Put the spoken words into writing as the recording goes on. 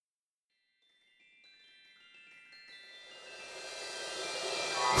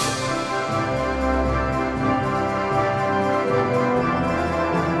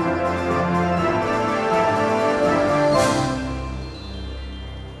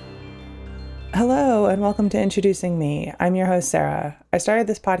Hello, and welcome to Introducing Me. I'm your host, Sarah. I started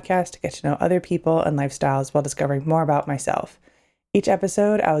this podcast to get to know other people and lifestyles while discovering more about myself. Each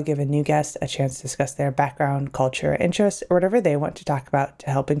episode, I will give a new guest a chance to discuss their background, culture, interests, or whatever they want to talk about to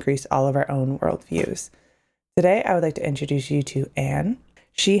help increase all of our own worldviews. Today, I would like to introduce you to Anne.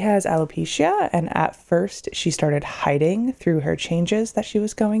 She has alopecia, and at first, she started hiding through her changes that she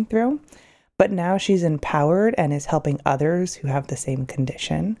was going through. But now she's empowered and is helping others who have the same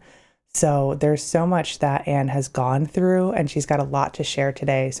condition. So there's so much that Anne has gone through, and she's got a lot to share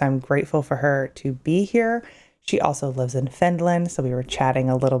today. So I'm grateful for her to be here. She also lives in Finland. So we were chatting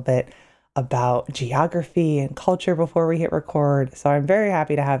a little bit about geography and culture before we hit record. So I'm very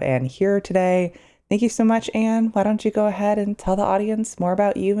happy to have Anne here today. Thank you so much, Anne. Why don't you go ahead and tell the audience more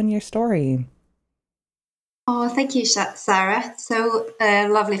about you and your story? Oh, thank you, Sarah. So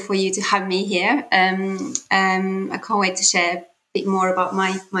lovely for you to have me here. I can't wait to share a bit more about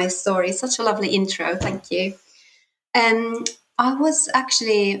my story. Such a lovely intro. Thank you. I was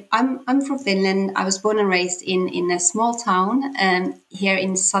actually, I'm from Finland. I was born and raised in a small town here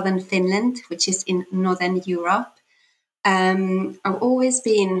in southern Finland, which is in Northern Europe. I've always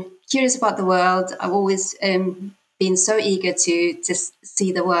been curious about the world. I've always been so eager to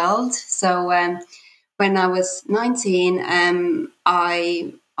see the world. So when I was 19,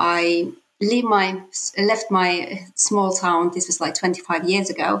 I left my small town. This was like 25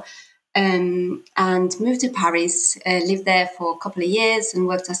 years ago, and moved to Paris. Lived there for a couple of years and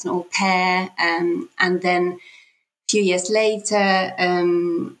worked as an au pair. And then a few years later,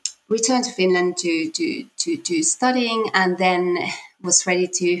 returned to Finland to studying, and then was ready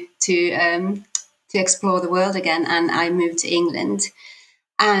to explore the world again. And I moved to England.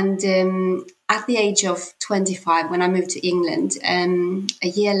 And at the age of 25, when I moved to England, a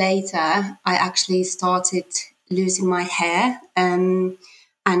year later, I actually started losing my hair, and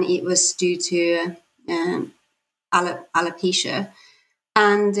it was due to alopecia.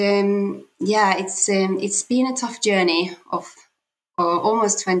 And it's been a tough journey of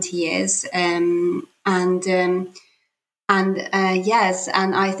almost 20 years, yes,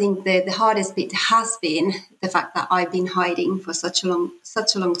 and I think the hardest bit has been the fact that I've been hiding for such a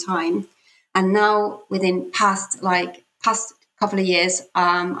long time, and now within past couple of years,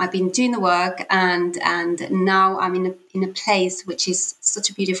 I've been doing the work, and now I'm in a place which is such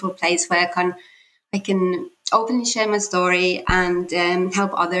a beautiful place where I can openly share my story and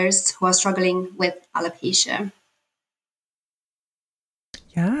help others who are struggling with alopecia.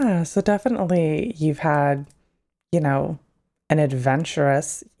 Yeah, so definitely you've had, an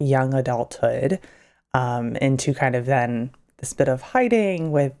adventurous young adulthood into kind of then this bit of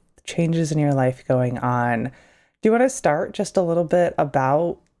hiding with changes in your life going on. Do you want to start just a little bit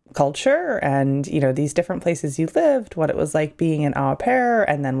about culture and, these different places you lived, what it was like being an au pair,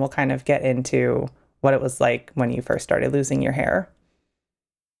 and then we'll kind of get into what it was like when you first started losing your hair?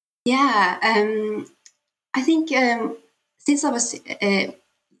 Yeah, I think since I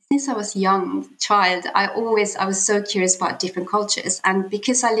was young child, I was so curious about different cultures, and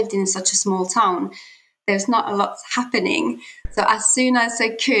because I lived in such a small town, there's not a lot happening. So as soon as I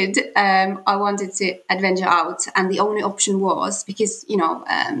could, I wanted to adventure out, and the only option was because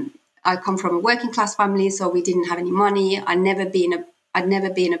I come from a working class family, so we didn't have any money. I'd never been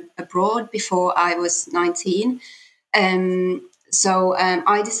abroad before I was 19. So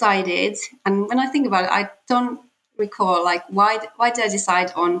I decided, and when I think about it, I don't recall like why did I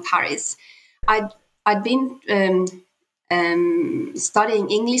decide on Paris. I'd been studying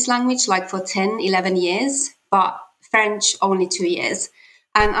English language like for 10, 11 years, but French only 2 years.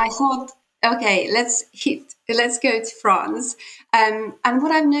 And I thought, okay, let's go to France. And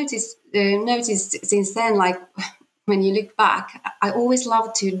what I've noticed since then, like when you look back, I always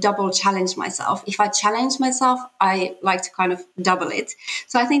love to double challenge myself. If I challenge myself, I like to kind of double it.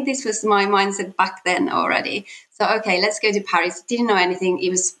 So I think this was my mindset back then already. So, okay, let's go to Paris. Didn't know anything.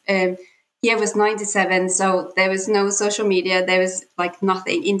 It was, year was 97. So there was no social media. There was like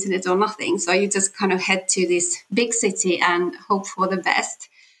nothing, internet or nothing. So you just kind of head to this big city and hope for the best.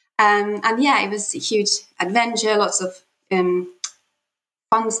 And yeah, it was a huge adventure, lots of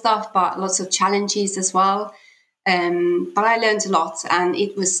fun stuff, but lots of challenges as well. But I learned a lot, and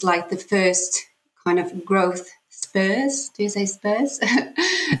it was like the first kind of growth spurs. Do you say spurs?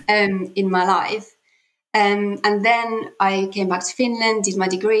 In my life. And then I came back to Finland, did my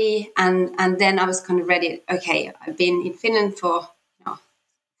degree, and then I was kind of ready. Okay, I've been in Finland for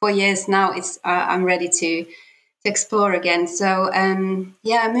 4 years now. I'm ready to explore again. So I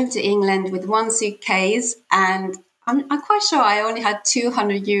moved to England with one suitcase, and I'm quite sure I only had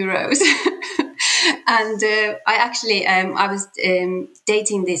 200 euros. And I was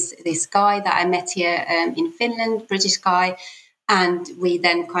dating this guy that I met here in Finland, British guy, and we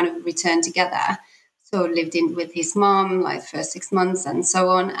then kind of returned together. So lived in with his mom like first 6 months and so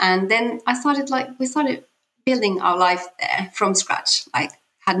on. And then we started building our life there from scratch. Like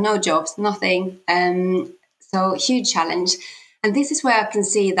had no jobs, nothing. So huge challenge. And this is where I can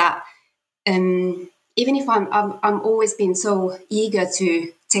see that even if I'm always been so eager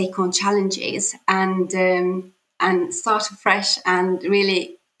to take on challenges and start fresh and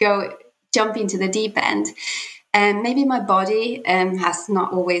really jump into the deep end. Maybe my body has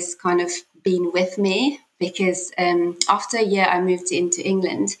not always kind of been with me because after a year I moved into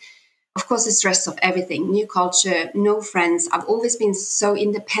England. Of course, the stress of everything, new culture, no friends. I've always been so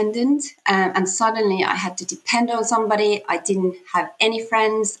independent, and suddenly I had to depend on somebody. I didn't have any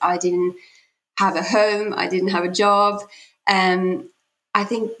friends. I didn't have a home. I didn't have a job. I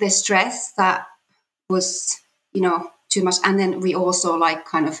think the stress that was, too much. And then we also like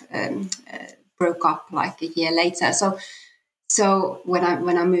kind of broke up like a year later. So when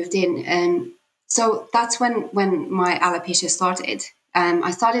I moved in, so that's when my alopecia started.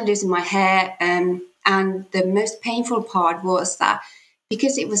 I started losing my hair, and the most painful part was that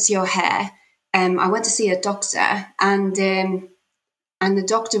because it was your hair, I went to see a doctor, and the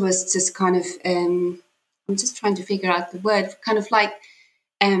doctor was just kind of, I'm just trying to figure out the word, kind of like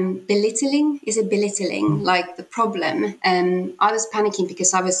belittling. Is it belittling? Like the problem? I was panicking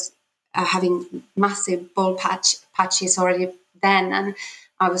because I was having massive bald patches already then, and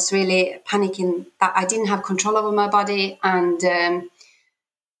I was really panicking that I didn't have control over my body, and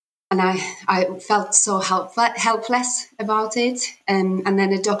I felt so helpless about it. And then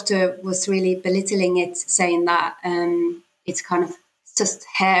the doctor was really belittling it, saying that it's kind of just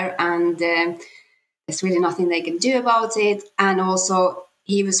hair and there's really nothing they can do about it. And also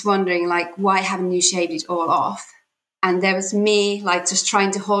he was wondering, like, why haven't you shaved it all off? And there was me, like, just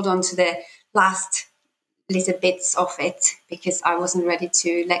trying to hold on to the last little bits of it because I wasn't ready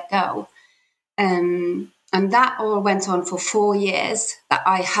to let go. And that all went on for 4 years, that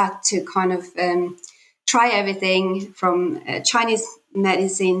I had to kind of try everything from Chinese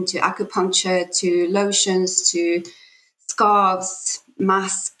medicine to acupuncture to lotions to scarves,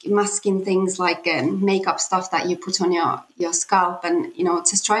 masking things like makeup stuff that you put on your scalp, and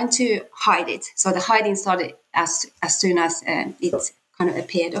just trying to hide it. So the hiding started as soon as it kind of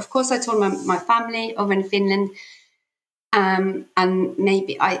appeared. Of course, I told my family over in Finland, and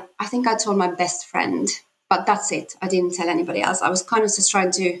maybe I think I told my best friend, but that's it. I didn't tell anybody else. I was kind of just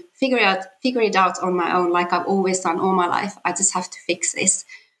trying to figure it out on my own, like I've always done all my life. I just have to fix this.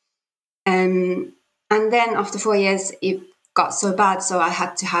 And then after 4 years, it got so bad, so I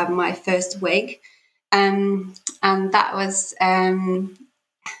had to have my first wig, and that was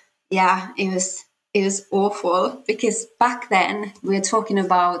it was awful because back then, we're talking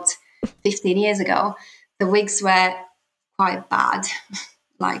about 15 years ago, the wigs were quite bad,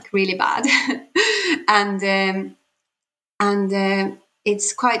 like really bad, and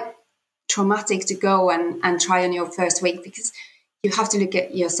it's quite traumatic to go and try on your first wig because you have to look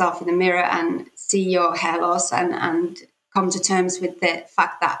at yourself in the mirror and see your hair loss and come to terms with the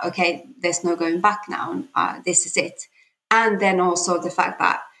fact that, okay, there's no going back now. This is it. And then also the fact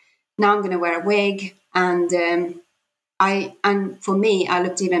that now I'm going to wear a wig, and for me, I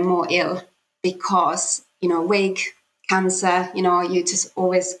looked even more ill because, wig, cancer, you just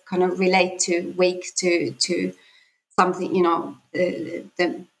always kind of relate to wig to something,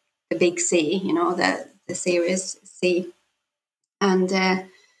 the big C, the serious C. And and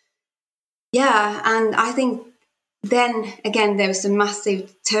I think then again, there was a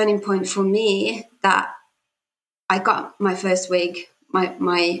massive turning point for me that I got my first wig.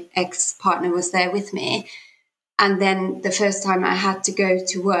 My ex-partner was there with me. And then the first time I had to go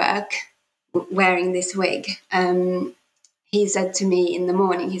to work wearing this wig, he said to me in the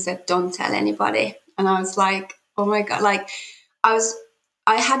morning, he said, "Don't tell anybody." And I was like, oh my God, like I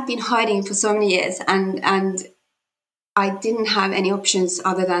had been hiding for so many years, and I didn't have any options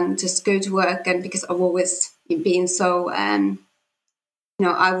other than just go to work. And because I've always been so, I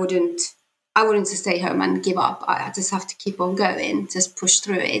wouldn't just stay home and give up. I just have to keep on going, just push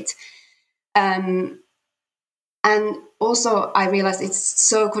through it. And also I realized it's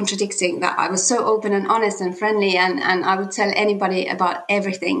so contradicting that I was so open and honest and friendly, and I would tell anybody about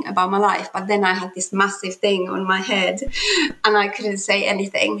everything about my life. But then I had this massive thing on my head and I couldn't say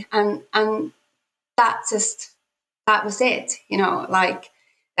anything. And that was it, like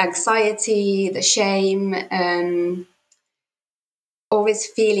the anxiety, the shame, always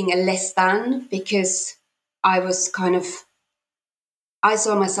feeling a less than because I was kind of I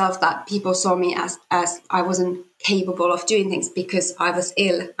saw myself that people saw me as I wasn't capable of doing things because I was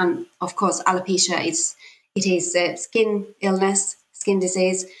ill. And of course, alopecia is a skin illness, skin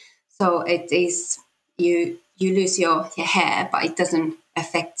disease. So it is you lose your hair, but it doesn't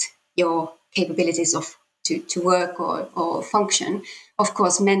affect your capabilities of to work or function. Of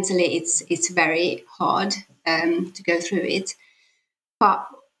course, mentally it's very hard to go through it. But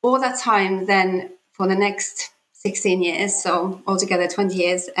all that time, then for the next 16 years, so altogether 20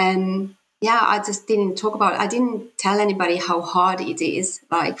 years, and yeah, I just didn't talk about it. I didn't tell anybody how hard it is,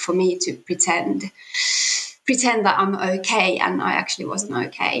 like for me to pretend that I'm okay, and I actually wasn't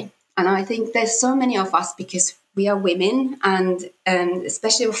okay. And I think there's so many of us because we are women, and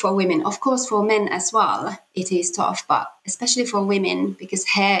especially for women, of course, for men as well, it is tough, but especially for women because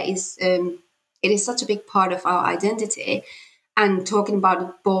hair is it is such a big part of our identity. And talking about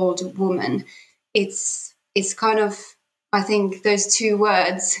a bald woman, it's kind of, I think those two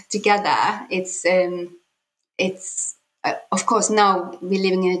words together, it's of course now we're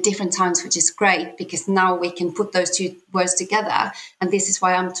living in a different times, which is great because now we can put those two words together. And this is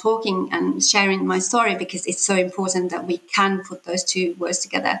why I'm talking and sharing my story, because it's so important that we can put those two words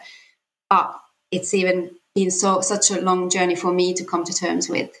together. But it's even been such a long journey for me to come to terms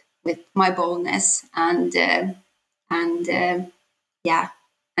with my boldness and yeah,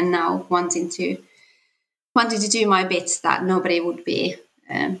 and now wanting to do my bits that nobody would be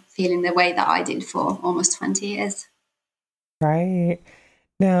feeling the way that I did for almost 20 years. Right.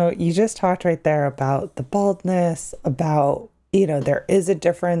 Now, you just talked right there about the baldness, about, there is a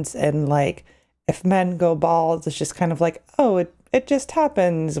difference in like if men go bald, it's just kind of like, oh, it just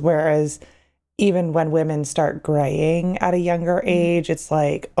happens. Whereas even when women start graying at a younger age, it's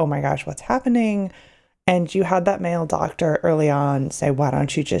like, oh my gosh, what's happening? And you had that male doctor early on say, why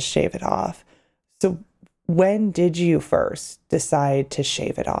don't you just shave it off? So when did you first decide to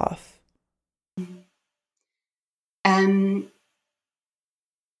shave it off? Um,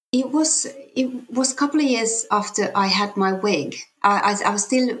 it was a couple of years after I had my wig. I was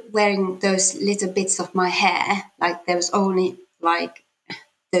still wearing those little bits of my hair, like there was only like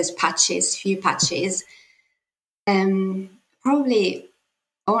those patches, few patches. Probably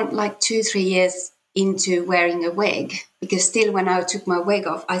on like 2-3 years into wearing a wig, because still when I took my wig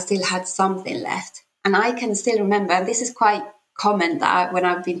off, I still had something left. And I can still remember, and this is quite common that when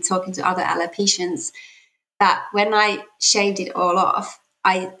I've been talking to other alopecians, that when I shaved it all off,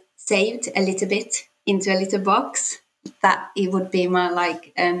 I saved a little bit into a little box that it would be my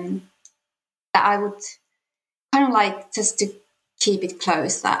like that I would kind of like just to keep it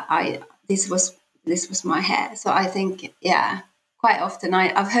close that I this was my hair. So I think yeah, quite often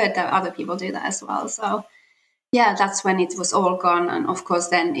I've heard that other people do that as well. So yeah, that's when it was all gone, and of course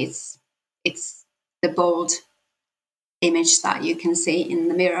then it's the bold image that you can see in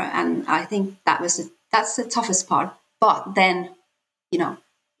the mirror, and I think that's the toughest part. But then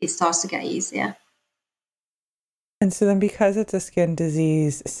it starts to get easier. And so then because it's a skin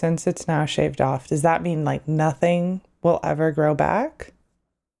disease, since it's now shaved off, does that mean like nothing will ever grow back?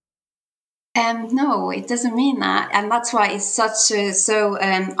 No, it doesn't mean that, and that's why it's such a so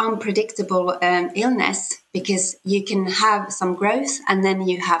unpredictable illness, because you can have some growth and then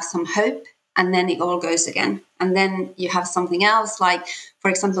you have some hope and then it all goes again, and then you have something else. Like for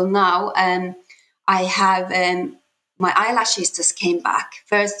example, now I have my eyelashes just came back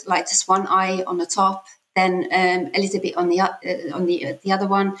first, like just one eye on the top, then a little bit on the other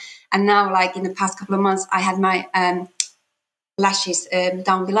one, and now like in the past couple of months I had my lashes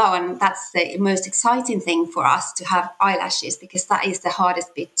down below, and that's the most exciting thing for us to have eyelashes, because that is the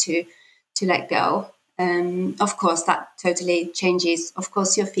hardest bit to let go. Of course that totally changes of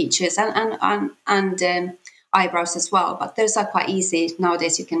course your features and eyebrows as well, but those are quite easy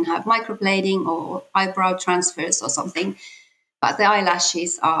nowadays. You can have microblading or eyebrow transfers or something, but the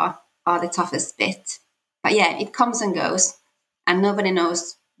eyelashes are the toughest bit. But yeah, it comes and goes and nobody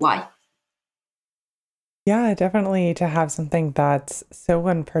knows why. Yeah, definitely to have something that's so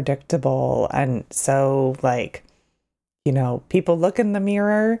unpredictable and so like, people look in the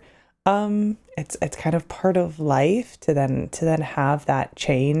mirror. It's kind of part of life to then have that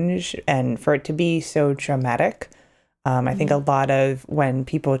change and for it to be so dramatic. I think a lot of when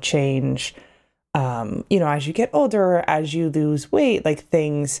people change, as you get older, as you lose weight, like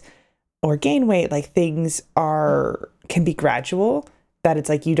things or gain weight, like things can be gradual, that it's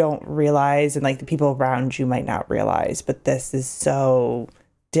like you don't realize and like the people around you might not realize, but this is so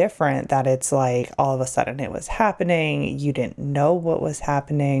different that it's like all of a sudden it was happening, you didn't know what was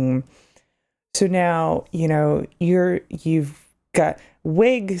happening. So now, you've got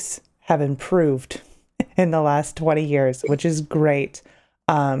wigs have improved in the last 20 years, which is great.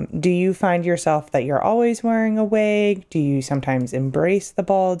 Do you find yourself that you're always wearing a wig? Do you sometimes embrace the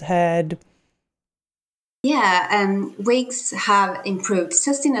bald head? Yeah, wigs have improved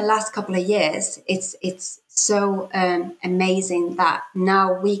just in the last couple of years. It's so amazing that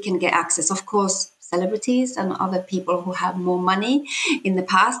now we can get access. Of course, celebrities and other people who have more money in the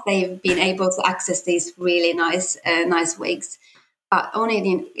past, they've been able to access these really nice wigs. But only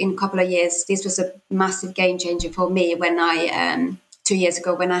in a couple of years, this was a massive game changer for me when I 2 years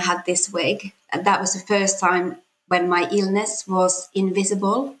ago when I had this wig. And that was the first time when my illness was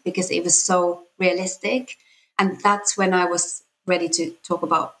invisible because it was so realistic, and that's when I was ready to talk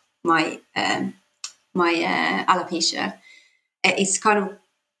about my alopecia. It's kind of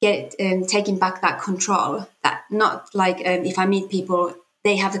taking back that control. That not like if I meet people,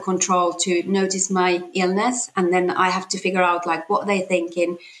 they have the control to notice my illness, and then I have to figure out like what they're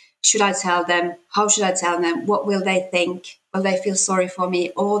thinking. Should I tell them? How should I tell them? What will they think? Will they feel sorry for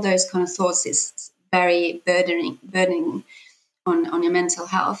me? All those kind of thoughts is very burdening on your mental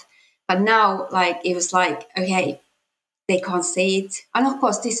health. But now, like it was like, okay, they can't see it, and of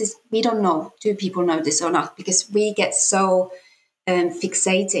course, this is we don't know. Do people know this or not? Because we get so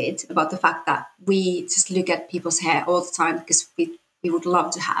fixated about the fact that we just look at people's hair all the time because we would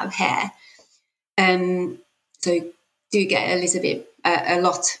love to have hair. So do get a little bit a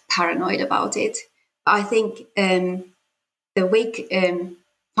lot paranoid about it. But I think the wig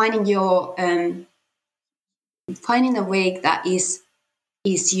finding your finding a wig that is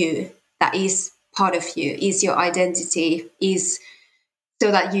you, that is part of you, is your identity, is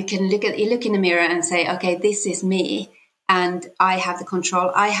so that you can look in the mirror and say, okay, this is me, and I have the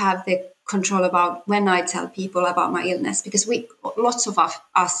control. I have the control about when I tell people about my illness, because lots of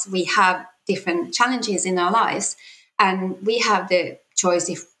us, we have different challenges in our lives, and we have the choice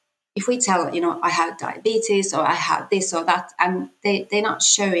if we tell, I have diabetes or I have this or that, and they're not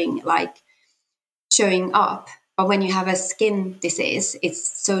showing up. But when you have a skin disease,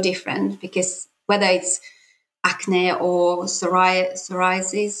 it's so different, because whether it's acne or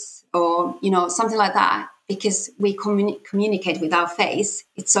psoriasis or something like that, because we communicate with our face,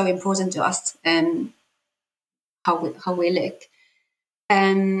 it's so important to us how we look.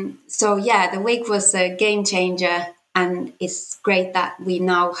 So yeah, the wig was a game changer, and it's great that we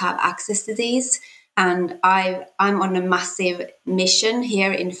now have access to these. And I'm on a massive mission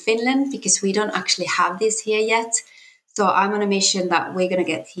here in Finland because we don't actually have this here yet. So I'm on a mission that we're going to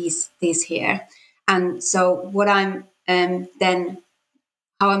get these here. And so what I'm then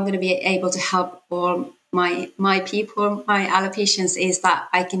how I'm going to be able to help all my people, my alopecians, is that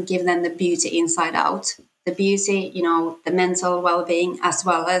I can give them the beauty inside out, the beauty, the mental well-being, as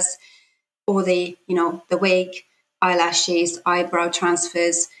well as all the, the wig, eyelashes, eyebrow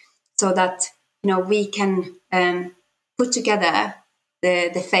transfers, so that, we can put together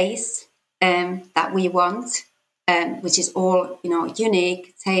the face that we want, which is all,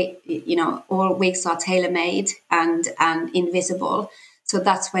 unique. All wigs are tailor-made and invisible. So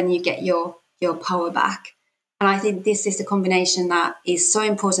that's when you get your power back. And I think this is the combination that is so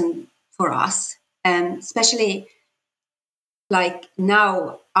important for us, especially like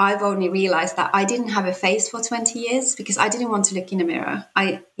now. I've only realized that I didn't have a face for 20 years because I didn't want to look in a mirror.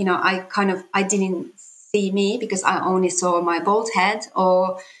 I didn't see me because I only saw my bald head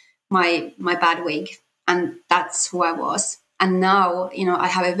or my bad wig, and that's who I was. And now, I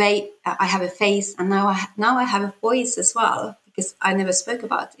have a face, and now I have a voice as well, because I never spoke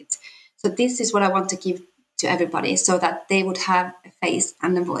about it. So this is what I want to give to everybody, so that they would have a face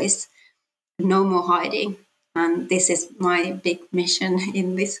and a voice, no more hiding. And this is my big mission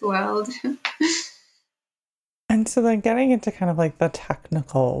in this world. And so then getting into kind of like the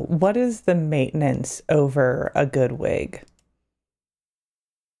technical, what is the maintenance over a good wig?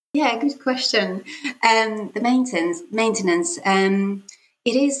 Yeah, good question. The maintenance.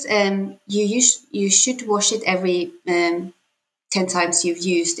 It is. You should wash it every 10 times you've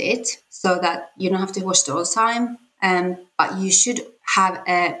used it, so that you don't have to wash it all the time. But you should have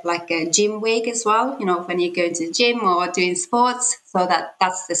a gym wig as well, when you go to the gym or doing sports, so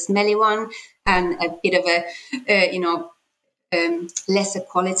that's the smelly one, and a bit of a lesser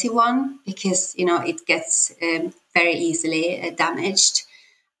quality one, because it gets very easily damaged.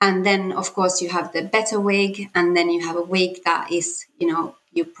 And then, of course, you have the better wig, and then you have a wig that is,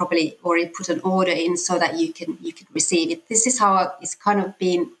 you probably already put an order in so that you can receive it. This is how it's kind of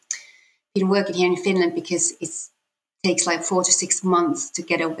been working here in Finland, because it takes like 4 to 6 months to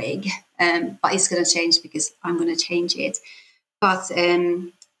get a wig. But it's going to change because I'm going to change it. But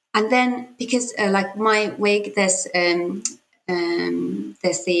and then because like my wig, there's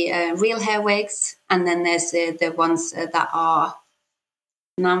there's the real hair wigs, and then there's the ones that are.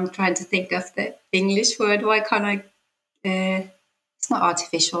 Now I'm trying to think of the English word. Why can't I? It's not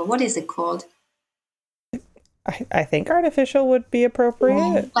artificial. What is it called? I think artificial would be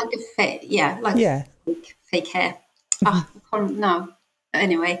appropriate. Like a fake, yeah, like Yeah. fake hair. I can't, no.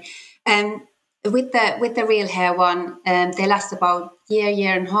 Anyway, with the real hair one, they last about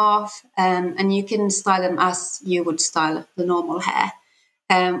year and a half, and you can style them as you would style the normal hair.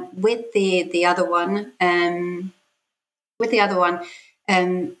 With the other one,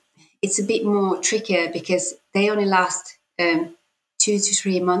 it's a bit more trickier because they only last 2 to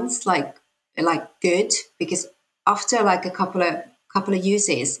 3 months, like good, because after like a couple of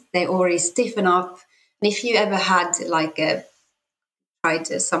uses, they already stiffen up. And if you ever had like tried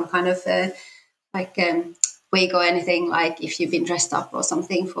some kind of wig or anything, like if you've been dressed up or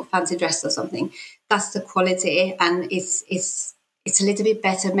something for fancy dress or something, that's the quality, and it's a little bit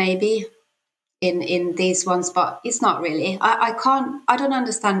better maybe in these ones, but it's not really. I don't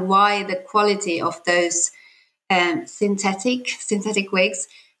understand why the quality of those synthetic wigs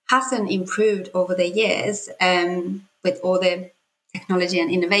hasn't improved over the years, with all the technology and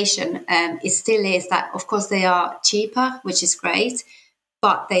innovation. It still is that, of course, they are cheaper, which is great,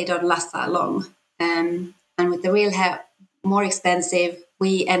 but they don't last that long. And with the real hair, more expensive,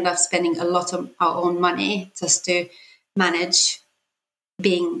 we end up spending a lot of our own money just to manage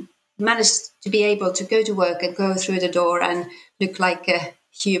to be able to go to work and go through the door and look like a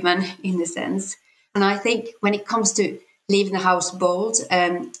human in a sense. And I think when it comes to leaving the house bold,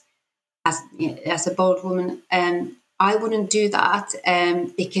 as a bold woman, I wouldn't do that,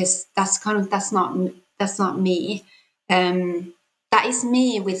 because that's not me. That is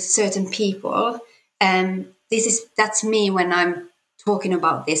me with certain people. That's me when I'm talking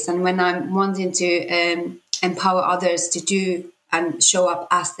about this, and when I'm wanting to empower others to do and show up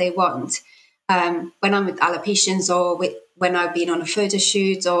as they want. When I'm with alopecians, or when I've been on a photo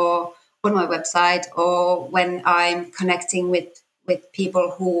shoot, or on my website, or when I'm connecting with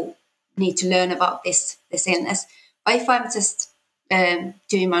people who need to learn about this illness. But if I'm just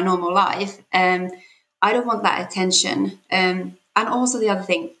doing my normal life, I don't want that attention. And also the other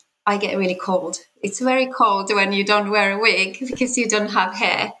thing, I get really cold. It's very cold when you don't wear a wig because you don't have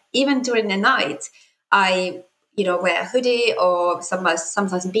hair. Even during the night, I wear a hoodie or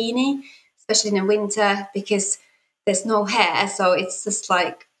sometimes beanie, especially in the winter, because there's no hair. So it's just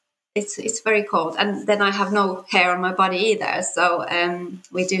like it's very cold, and then I have no hair on my body either. So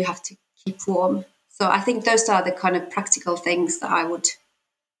we do have to keep warm. So I think those are the kind of practical things that I would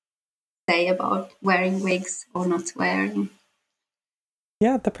say about wearing wigs or not wearing.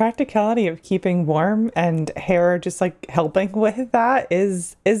 Yeah, the practicality of keeping warm and hair just like helping with that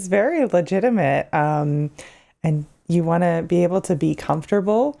is very legitimate. And you want to be able to be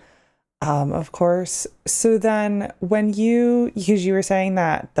comfortable, of course. So then because you were saying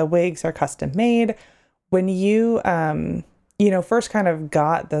that the wigs are custom made, when you first kind of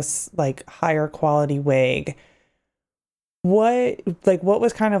got this like higher quality wig, what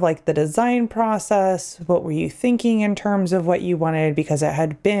was kind of like the design process? What were you thinking in terms of what you wanted? Because it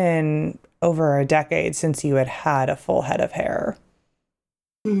had been over a decade since you had had a full head of hair.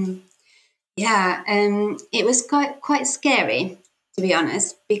 Mm. Yeah, it was quite scary, to be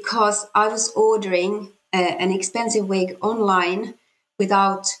honest, because I was ordering an expensive wig online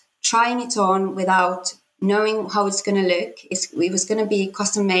without trying it on, without knowing how it's going to look. It was going to be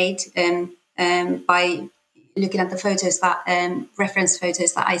custom made by looking at the photos reference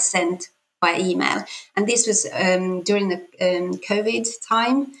photos that I sent by email. And this was during the COVID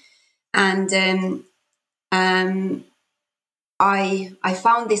time. And I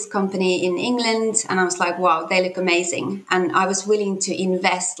found this company in England, and I was like, wow, they look amazing. And I was willing to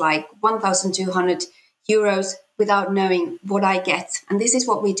invest like 1,200 euros without knowing what I get. And this is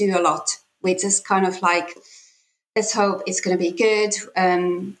what we do a lot. We just kind of like, let's hope it's going to be good,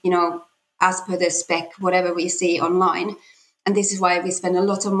 as per the spec, whatever we see online. And this is why we spend a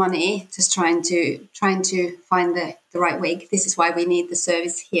lot of money just trying to find the right wig. This is why we need the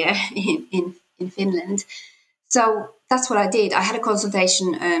service here in Finland. So that's what I did. I had a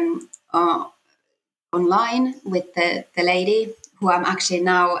consultation online with the lady who I'm actually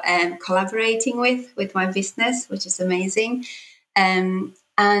now collaborating with my business, which is amazing. And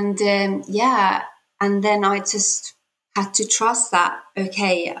then I just had to trust that,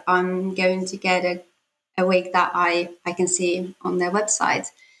 okay, I'm going to get a wig that I can see on their website.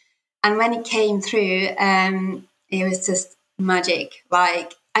 And when it came through, it was just magic.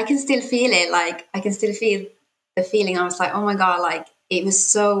 Like, I can still feel it. Like, I can still feel the feeling. I was like, oh my God, like, it was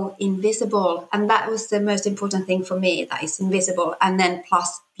so invisible. And that was the most important thing for me, that it's invisible and then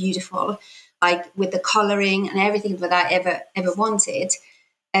plus beautiful, like with the coloring and everything that I ever wanted.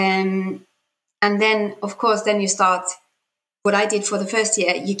 And then, of course, then you start. What I did for the first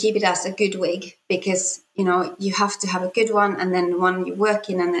year, you keep it as a good wig because, you know, you have to have a good one and then the one you work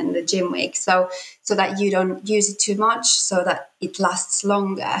in and then the gym wig. So that you don't use it too much, so that it lasts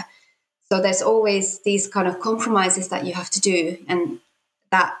longer. So there's always these kind of compromises that you have to do, and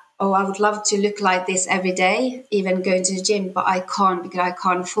that, oh, I would love to look like this every day, even going to the gym, but I can't because I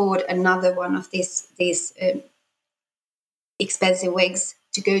can't afford another one of these expensive wigs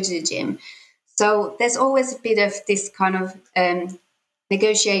to go to the gym. So there's always a bit of this kind of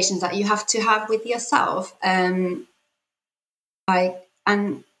negotiations that you have to have with yourself, like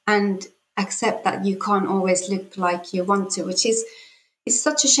and accept that you can't always look like you want to, which is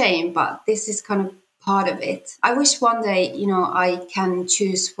such a shame. But this is kind of part of it. I wish one day, you know, I can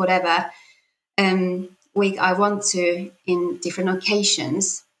choose whatever wig I want to in different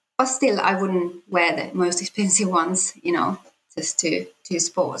occasions, but still I wouldn't wear the most expensive ones, you know, just to do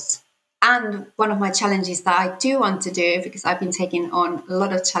sports. And one of my challenges that I do want to do, because I've been taking on a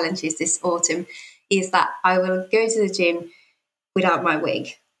lot of challenges this autumn, is that I will go to the gym without my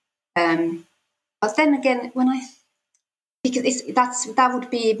wig. But then again, because that would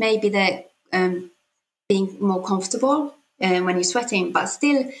be maybe the being more comfortable when you're sweating. But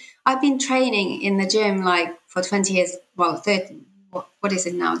still, I've been training in the gym like for 20 years. Well, 30. What is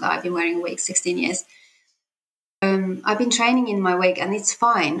it now that I've been wearing a wig? 16 years. I've been training in my wig and it's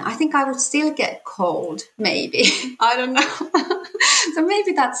fine. I think I would still get cold, maybe. I don't know. So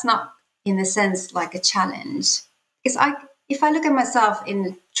maybe that's not, in a sense, like a challenge. Because if I look at myself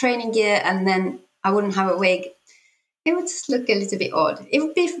in training gear and then I wouldn't have a wig, it would just look a little bit odd. It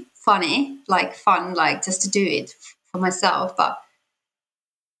would be funny, like fun, like just to do it for myself. But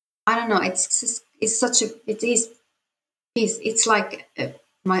I don't know. It's like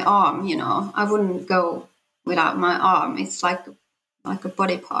my arm, you know. I wouldn't go without my arm. It's like a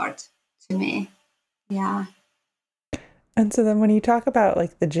body part to me. Yeah. And so then when you talk about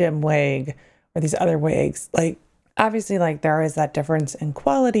like the gym wig or these other wigs, like obviously like there is that difference in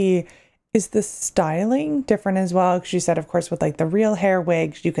quality. Is the styling different as well? Because you said, of course, with like the real hair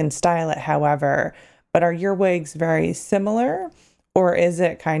wigs, you can style it however, but are your wigs very similar, or is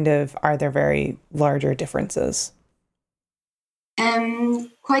it kind of, are there very larger differences?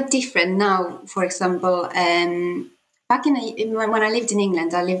 Quite different now. For example, back when I lived in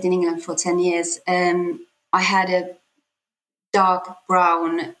England, I lived in England for 10 years. I had a dark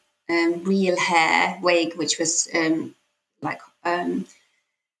brown real hair wig, which was like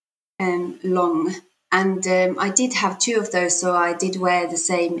long. And I did have two of those, so I did wear the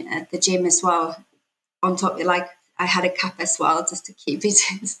same at the gym as well. On top, like I had a cap as well, just to keep it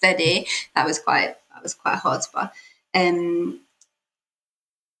steady. That was quite hot,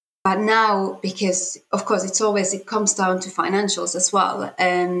 but now, because of course it comes down to financials as well.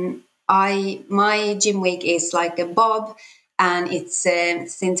 My gym wig is like a bob, and it's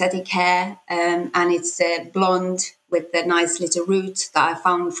synthetic hair, and it's blonde with a nice little root that I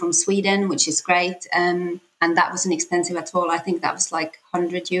found from Sweden, which is great. And that wasn't expensive at all. I think that was like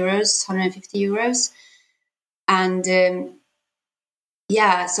 €100, €150. And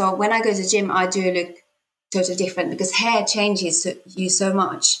yeah, so when I go to the gym, I do look totally different because hair changes you so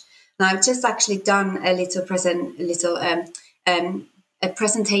much. And I've just actually done a presentation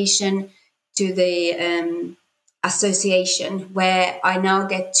to the association, where I now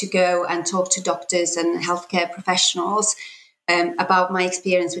get to go and talk to doctors and healthcare professionals about my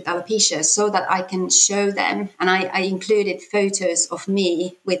experience with alopecia, so that I can show them. And I included photos of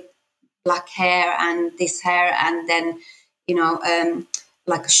me with black hair and this hair, and then, you know,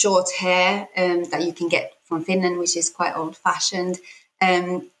 like a short hair that you can get from Finland, which is quite old fashioned.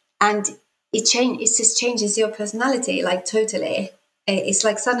 And it just changes your personality, like totally. It's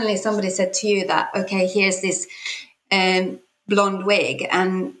like suddenly somebody said to you that, okay, here's this blonde wig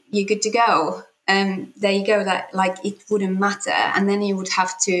and you're good to go. There you go, that like it wouldn't matter. And then you would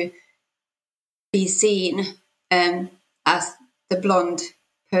have to be seen as the blonde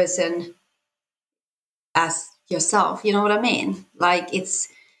person as yourself. You know what I mean? Like it's,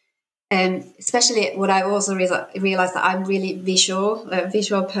 especially what I also realized, that I'm really a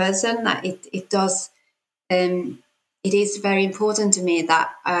visual person, that it does, it is very important to me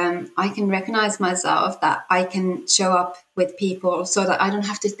that I can recognize myself, that I can show up with people so that I don't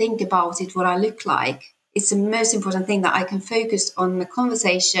have to think about it, what I look like. It's the most important thing, that I can focus on the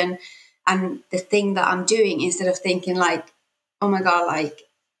conversation and the thing that I'm doing, instead of thinking like, oh my God, like,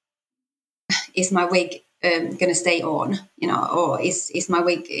 is my wig going to stay on, or is my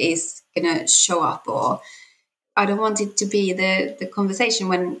wig is going to show up, or I don't want it to be the conversation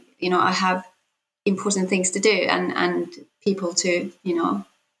when, I have important things to do and people to, to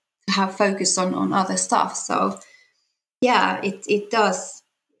have focus on other stuff. So yeah, it does.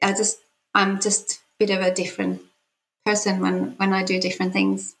 I'm just a bit of a different person when I do different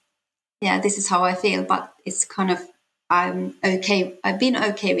things. Yeah, this is how I feel, but it's kind of, I'm okay. I've been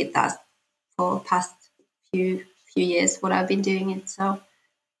okay with that for past few years, what I've been doing it. So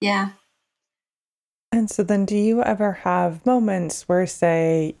yeah. And so then do you ever have moments where,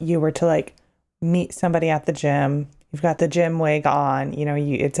 say, you were to like meet somebody at the gym, you've got the gym wig on,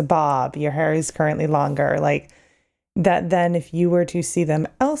 it's a bob, your hair is currently longer, like that, then if you were to see them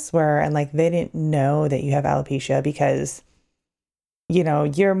elsewhere and like they didn't know that you have alopecia because,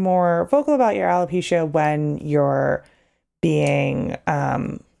 you're more vocal about your alopecia when you're being,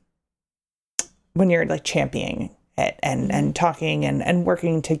 when you're like championing it and talking and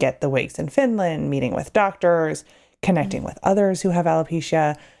working to get the wigs in Finland, meeting with doctors, connecting with others who have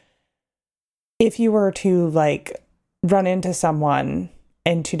alopecia. If you were to like run into someone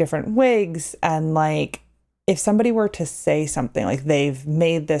in two different wigs and like, if somebody were to say something like they've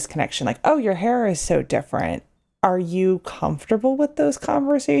made this connection, like, oh, your hair is so different, are you comfortable with those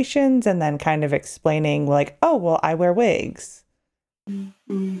conversations? And then kind of explaining like, oh, well, I wear wigs.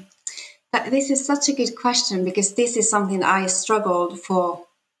 Mm-hmm. This is such a good question, because this is something that I struggled for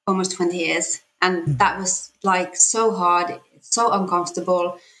almost 20 years. And that was like so hard, so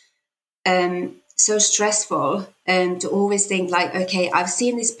uncomfortable, so stressful, to always think like, okay, I've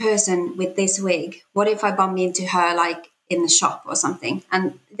seen this person with this wig. What if I bump into her like in the shop or something?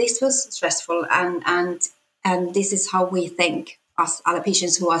 And this was stressful. And this is how we think, us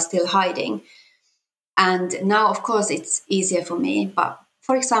alopecians who are still hiding. And now, of course, it's easier for me. But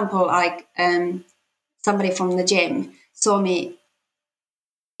for example, like somebody from the gym saw me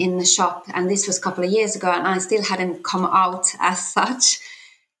in the shop, and this was a couple of years ago, and I still hadn't come out as such.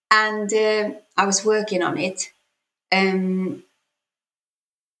 And I was working on it.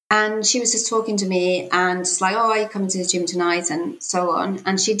 And she was just talking to me and just like, oh, are you coming to the gym tonight? And so on.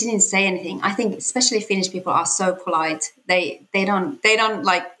 And she didn't say anything. I think especially Finnish people are so polite. They don't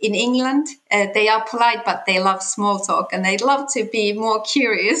like in England, they are polite, but they love small talk and they love to be more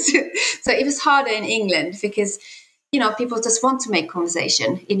curious. So it was harder in England because, people just want to make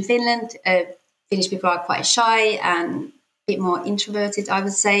conversation. In Finland, Finnish people are quite shy and a bit more introverted, I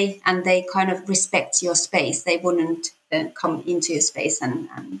would say, and they kind of respect your space. They wouldn't come into your space and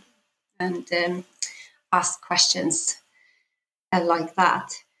ask questions like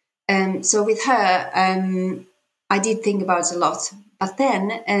that. So with her, I did think about it a lot. But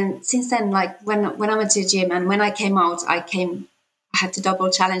then, since then, like when I went to the gym and when I came out, I had to double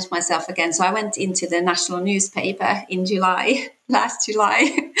challenge myself again. So I went into the national newspaper in last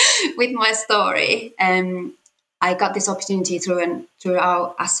July, with my story. I got this opportunity through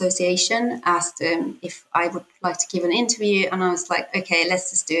our association, asked if I would like to give an interview, and I was like, okay,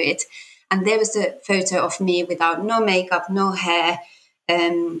 let's just do it. And there was a photo of me without no makeup, no hair,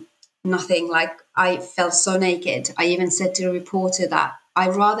 nothing. Like I felt so naked. I even said to the reporter that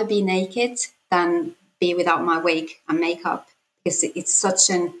I'd rather be naked than be without my wig and makeup, because it's such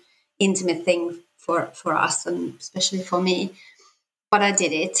an intimate thing for us, and especially for me. But I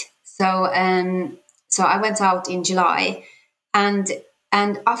did it. So I went out in July, and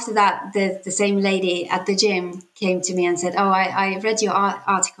after that, the same lady at the gym came to me and said, "Oh, I read your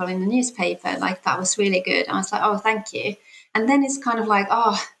article in the newspaper. Like that was really good." I was like, "Oh, thank you." And then it's kind of like,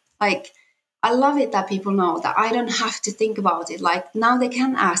 oh, like I love it that people know that I don't have to think about it. Like now they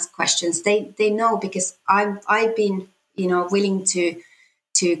can ask questions. They know, because I've been willing to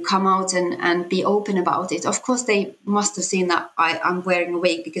come out and be open about it. Of course, they must have seen that I'm wearing a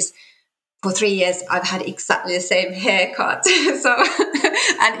wig, because for 3 years I've had exactly the same haircut. So,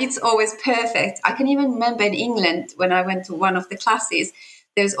 and it's always perfect. I can even remember in England when I went to one of the classes,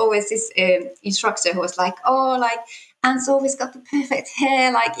 there's always this instructor who was like, "Oh, like Anne's always got the perfect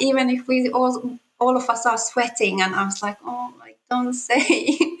hair. Like even if we all of us are sweating." And I was like, "Oh, like don't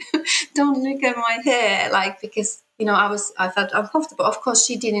say, don't look at my hair," like because I felt uncomfortable. Of course,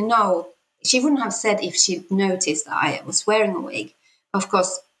 she didn't know. She wouldn't have said if she noticed that I was wearing a wig. Of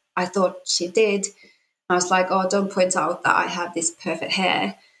course, I thought she did. I was like, "Oh, don't point out that I have this perfect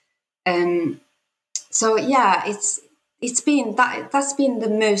hair." So yeah, it's been that's been the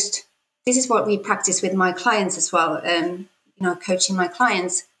most. This is what we practice with my clients as well. Coaching my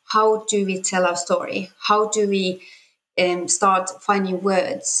clients. How do we tell our story? How do we start finding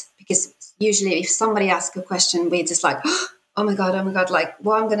words? Because usually, if somebody asks a question, we're just like, "Oh my god!" Like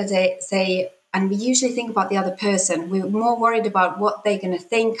what I'm going to say and we usually think about the other person. We're more worried about what they're going to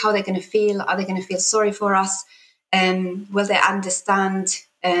think, how they're going to feel. Are they going to feel sorry for us? Will they understand?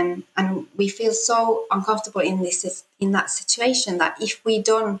 And we feel so uncomfortable in that situation that if we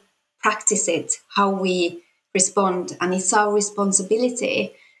don't practice it, how we respond, and it's our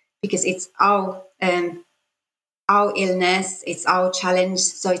responsibility because it's our illness, it's our challenge.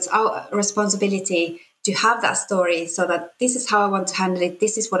 So it's our responsibility to have that story so that this is how I want to handle it.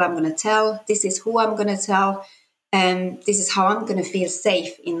 This is what I'm going to tell. This is who I'm going to tell. This is how I'm going to feel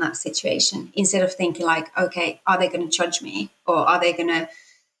safe in that situation, instead of thinking like, okay, are they going to judge me, or are they going to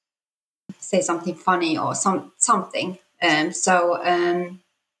say something funny or something. So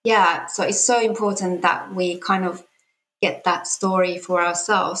it's so important that we kind of get that story for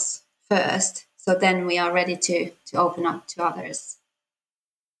ourselves first, so then we are ready to open up to others.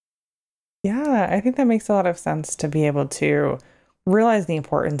 Yeah, I think that makes a lot of sense to be able to realize the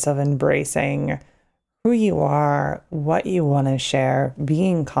importance of embracing who you are, what you want to share,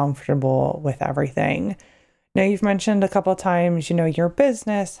 being comfortable with everything. Now, you've mentioned a couple of times, your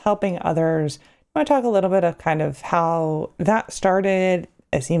business, helping others. I want to talk a little bit of kind of how that started.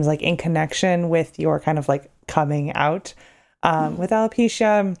 It seems like in connection with your kind of like coming out with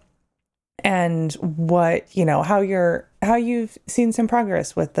alopecia, and what, how you've seen some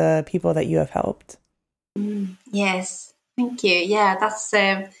progress with the people that you have helped. Yes, thank you. Yeah, that's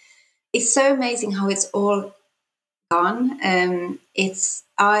it's so amazing how it's all gone.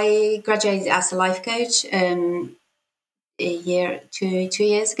 I graduated as a life coach two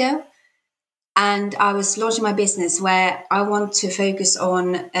years ago, and I was launching my business where I want to focus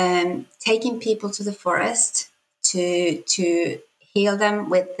on taking people to the forest to heal them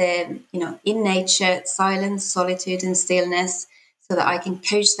with the in nature, silence, solitude, and stillness, so that I can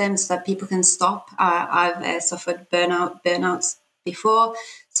coach them so that people can stop. I've suffered burnouts before,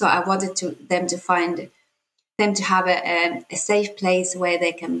 so I wanted them to have a safe place where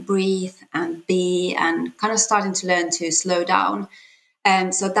they can breathe and be, and kind of starting to learn to slow down.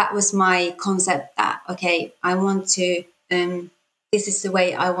 So that was my concept, that, okay, I want to, this is the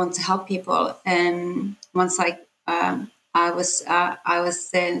way I want to help people. Once I was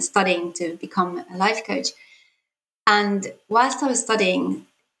studying to become a life coach. And whilst I was studying,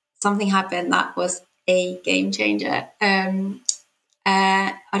 something happened that was a game changer.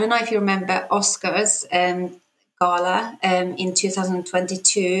 I don't know if you remember Oscars gala in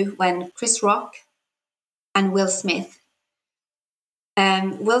 2022 when Chris Rock and Will Smith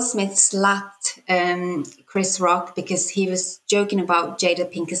slapped Chris Rock because he was joking about Jada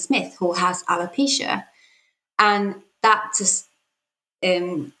Pinkett Smith, who has alopecia. And that just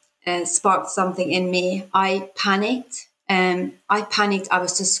sparked something in me. I panicked. I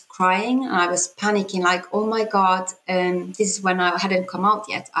was just crying. I was panicking like, oh my God, this is when I hadn't come out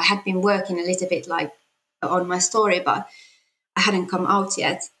yet. I had been working a little bit like on my story, but I hadn't come out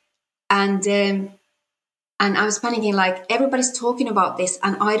yet. And I was panicking, like, everybody's talking about this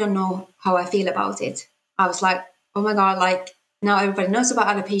and I don't know how I feel about it. I was like, oh my God, like, now everybody knows about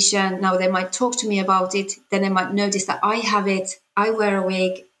alopecia. Now they might talk to me about it. Then they might notice that I have it. I wear a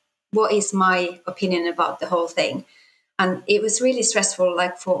wig. What is my opinion about the whole thing? And it was really stressful,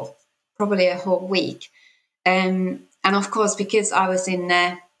 like for probably a whole week. And of course, because I was in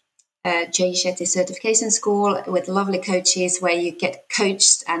Jay Shetty certification school with lovely coaches where you get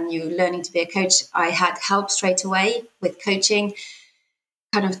coached and you're learning to be a coach, I had help straight away with coaching,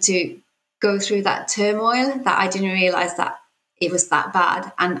 kind of to go through that turmoil that I didn't realize that it was that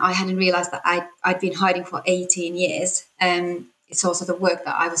bad. And I hadn't realized that I'd been hiding for 18 years. It's also the work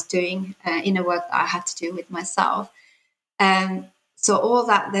that I was doing, inner work that I had to do with myself. So all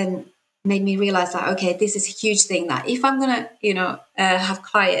that then made me realize that, okay, this is a huge thing, that if I'm going to, have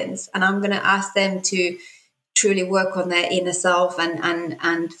clients and I'm going to ask them to truly work on their inner self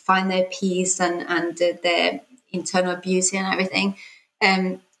and find their peace and their internal beauty and everything.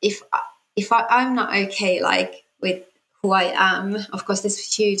 If I'm not okay, like with who I am, of course,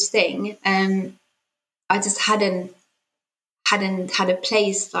 this huge thing, I just hadn't had a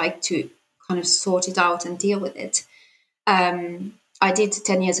place like to kind of sort it out and deal with it. I did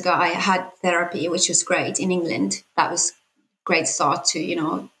 10 years ago. I had therapy, which was great in England. That was great start to,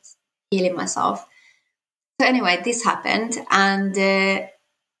 healing myself. So anyway, this happened, and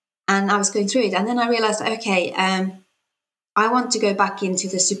I was going through it, and then I realized, okay, I want to go back into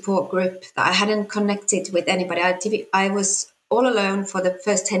the support group that I hadn't connected with anybody. I was all alone for the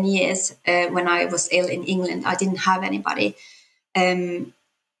first 10 years when I was ill in England. I didn't have anybody.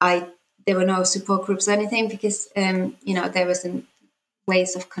 There were no support groups or anything because, there wasn't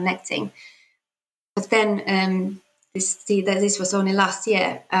ways of connecting. But then this was only last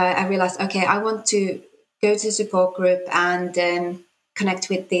year, I realized, okay, I want to go to a support group and connect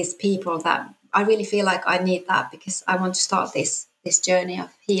with these people that I really feel like I need that, because I want to start this journey of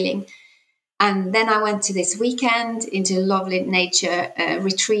healing. And then I went to this weekend into a lovely nature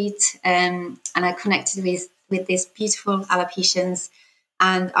retreat, and I connected with these beautiful Alopecians.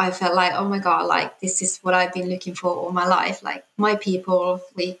 And I felt like, oh my God, like this is what I've been looking for all my life. Like my people,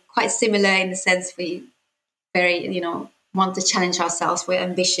 we quite similar in the sense we very, want to challenge ourselves. We're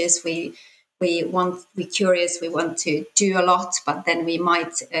ambitious. We're curious. We want to do a lot, but then we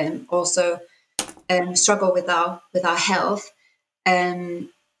might also struggle with our health.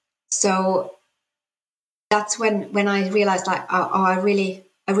 So that's when I realized, like, oh, I really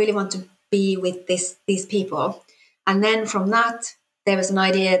want to be with these people. And then from that, there was an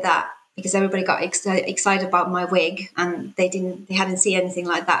idea that, because everybody got excited about my wig, and they hadn't seen anything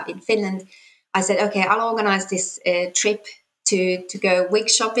like that in Finland, I said, okay, I'll organize this trip to go wig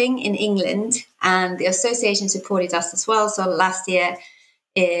shopping in England, and the association supported us as well. So this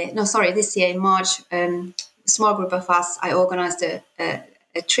year in March, a small group of us, I organized a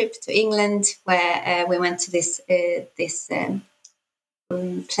trip to England where we went to this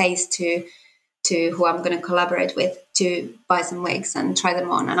place to who I'm going to collaborate with to buy some wigs and try them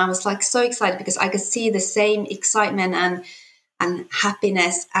on. And I was like so excited because I could see the same excitement and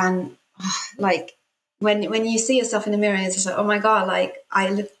happiness, and like when you see yourself in the mirror, it's just like, oh my God, like I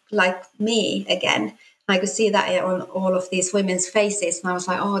look like me again. I could see that on all of these women's faces, and I was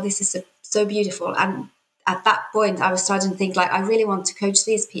like, oh, this is so beautiful. And at that point, I was starting to think, like, I really want to coach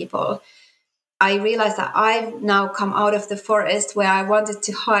these people. I realized that I've now come out of the forest where I wanted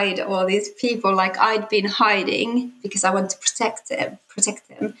to hide all these people, like I'd been hiding because I want to protect them.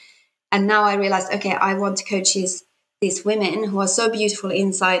 And now I realized, okay, I want to coach these women who are so beautiful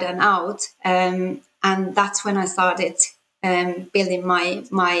inside and out. And that's when I started building my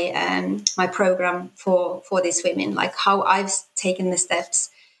program for these women, like how I've taken the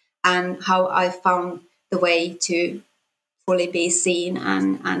steps and how I found the way to fully be seen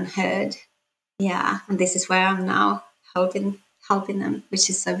and heard. Yeah, and this is where I'm now helping them,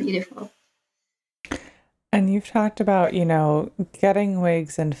 which is so beautiful. And you've talked about, getting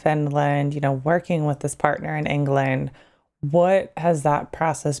wigs in Finland, working with this partner in England. What has that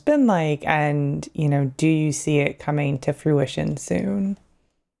process been like? And, do you see it coming to fruition soon?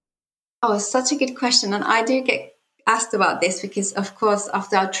 Oh, such a good question. And I do get asked about this because, of course,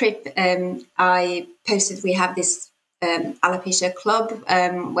 after our trip, I posted we have this Alopecia club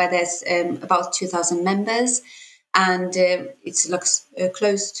where there's about 2,000 members. And it's like a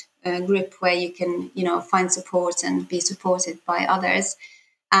closed group where you can, find support and be supported by others.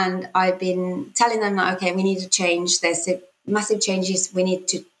 And I've been telling them, okay, we need to change. There's massive changes we need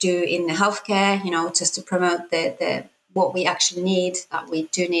to do in the healthcare, just to promote the what we actually need. That we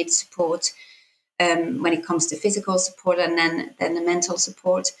do need support when it comes to physical support, and then the mental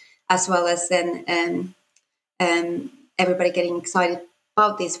support, as well as then everybody getting excited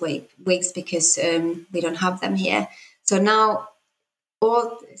about these wigs because we don't have them here. So now,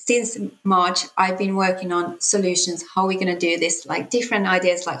 since March, I've been working on solutions. How are we going to do this? Like different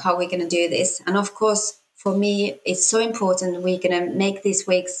ideas, like how we're going to do this. And of course, for me, it's so important we're going to make these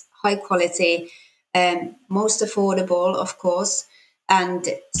wigs high quality, most affordable, of course, and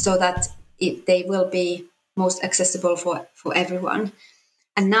so that they will be most accessible for everyone.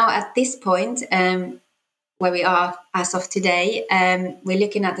 And now at this point, where we are as of today, we're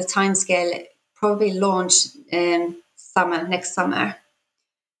looking at the timescale, probably launch next summer.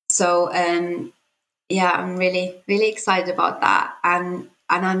 So I'm really, really excited about that. And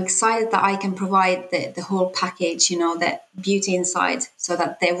I'm excited that I can provide the whole package, the beauty inside, so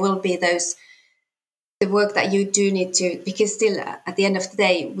that there will be the work that you do need to, because still at the end of the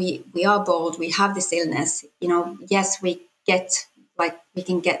day, we are bald, we have this illness, yes, we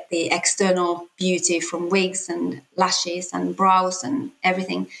can get the external beauty from wigs and lashes and brows and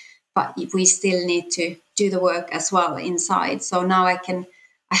everything, but we still need to do the work as well inside. So now I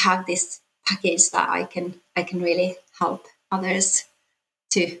have this package that I can really help others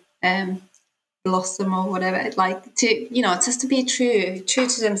to blossom or whatever, like to, just to be true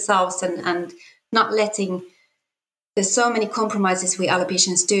to themselves and not letting. There's so many compromises we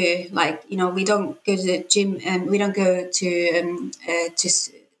alopecians do. Like, we don't go to the gym and we don't go to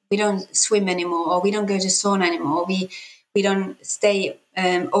we don't swim anymore, or we don't go to sauna anymore. We don't stay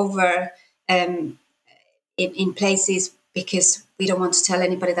over in places because we don't want to tell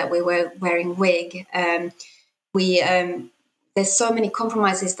anybody that we were wearing wig. There's so many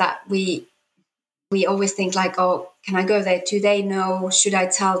compromises that we always think like, oh, can I go there? Do they know? Should I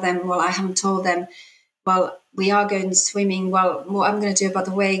tell them? Well, I haven't told them. Well, we are going swimming. Well, what I'm going to do about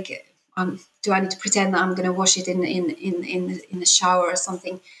the wig? Do I need to pretend that I'm going to wash it in the shower or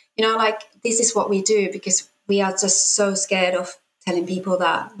something? Like, this is what we do because we are just so scared of telling people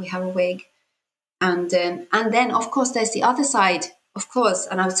that we have a wig. And then, of course, there's the other side, of course.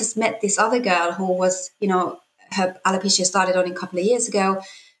 And I just met this other girl who was, her alopecia started on a couple of years ago.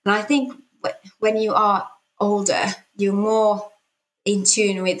 And I think when you are older, you're more in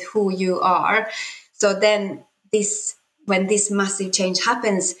tune with who you are. So then when this massive change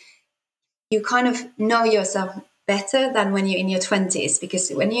happens, you kind of know yourself better than when you're in your 20s, because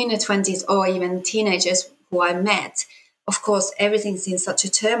when you're in your 20s or even teenagers who I met, of course, everything's in such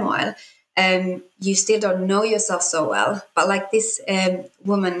a turmoil. You still don't know yourself so well. But like this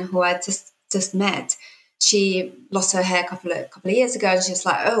woman who I just met, she lost her hair a couple of years ago, and she was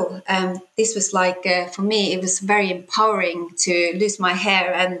like, this was like, for me, it was very empowering to lose my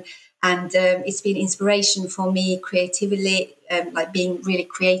hair, and it's been inspiration for me creatively, like being really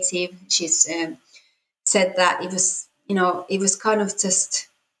creative. She's said that it was kind of just,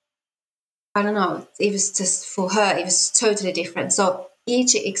 I don't know, it was just, for her, it was totally different. So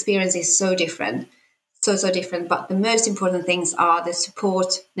each experience is so different, so different. But the most important things are the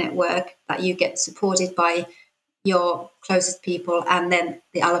support network, that you get supported by your closest people, and then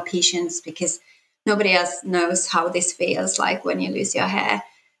the alopecians, because nobody else knows how this feels like when you lose your hair.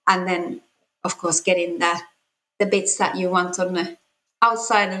 And then, of course, getting the bits that you want on the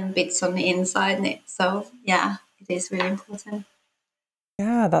outside and bits on the inside. So yeah, it is really important.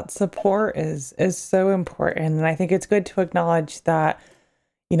 Yeah, that support is so important. And I think it's good to acknowledge that,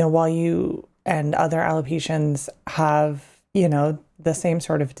 while you and other alopecians have, the same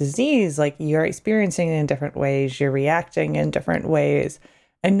sort of disease, like, you're experiencing it in different ways, you're reacting in different ways,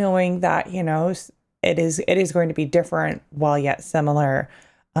 and knowing that, it is going to be different while yet similar,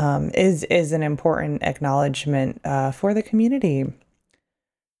 is an important acknowledgement for the community.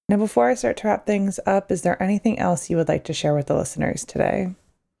 Now, before I start to wrap things up, is there anything else you would like to share with the listeners today?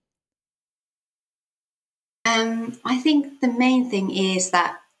 I think the main thing is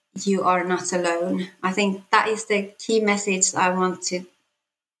that you are not alone. I think that is the key message I want to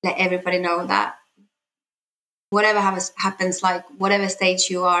let everybody know, that whatever happens, like whatever stage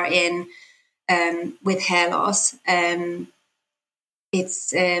you are in with hair loss,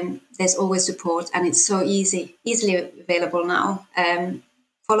 it's there's always support, and it's so easily available now.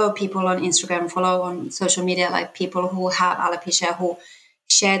 Follow people on Instagram, follow on social media, like people who have alopecia, who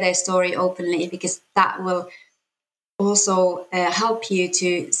share their story openly, because that will also help you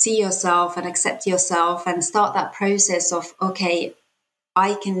to see yourself and accept yourself, and start that process of, okay,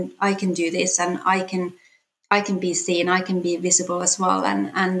 I can do this, and I can be seen, I can be visible as well,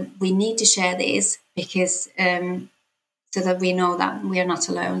 and we need to share this, because so that we know that we are not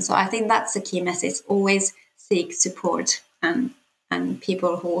alone. So I think that's the key message. Always seek support, and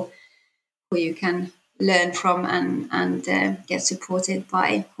people who you can learn from, and get supported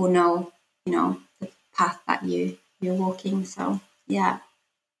by, who know the path that you're walking. So yeah,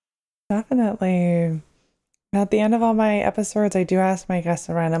 Definitely. Now, at the end of all my episodes, I do ask my guests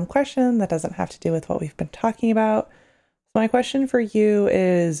a random question that doesn't have to do with what we've been talking about. So my question for you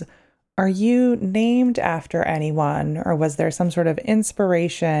is, are you named after anyone, or was there some sort of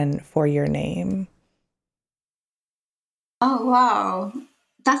inspiration for your name? oh wow,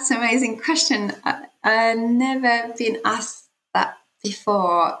 that's an amazing question. I never been asked that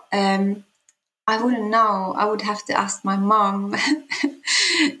before. I wouldn't know. I would have to ask my mom.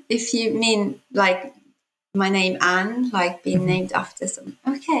 If you mean like my name Anne, like being named after some.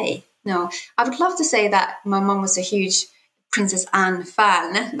 Okay, no, I would love to say that my mom was a huge Princess Anne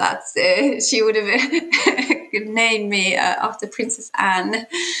fan. That's she would have named me after Princess Anne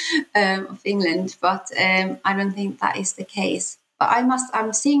of England, but I don't think that is the case. But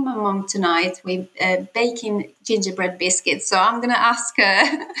I'm seeing my mom tonight. We're baking gingerbread biscuits, so I'm gonna ask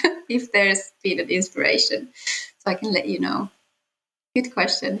her if there's been an inspiration, so I can let you know. Good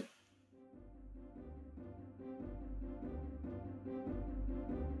question.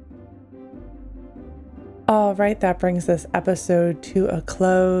 All right, that brings this episode to a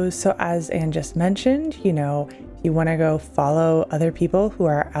close. So as Anne just mentioned, if you want to go follow other people who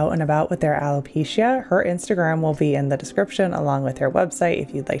are out and about with their alopecia, her Instagram will be in the description, along with her website,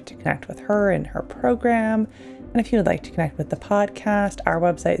 if you'd like to connect with her and her program. And if you would like to connect with the podcast, our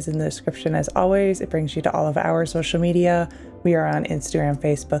website is in the description as always. It brings you to all of our social media. We are on Instagram,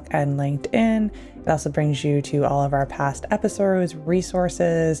 Facebook, and LinkedIn. It also brings you to all of our past episodes,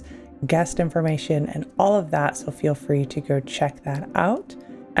 resources, guest information, and all of that. So feel free to go check that out.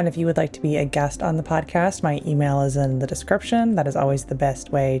 And if you would like to be a guest on the podcast, my email is in the description. That is always the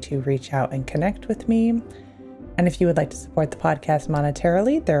best way to reach out and connect with me. And if you would like to support the podcast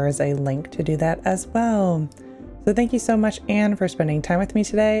monetarily, there is a link to do that as well. So thank you so much, Anne, for spending time with me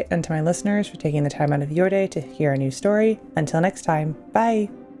today, and to my listeners for taking the time out of your day to hear a new story. Until next time, bye.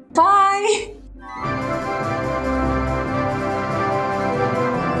 Bye.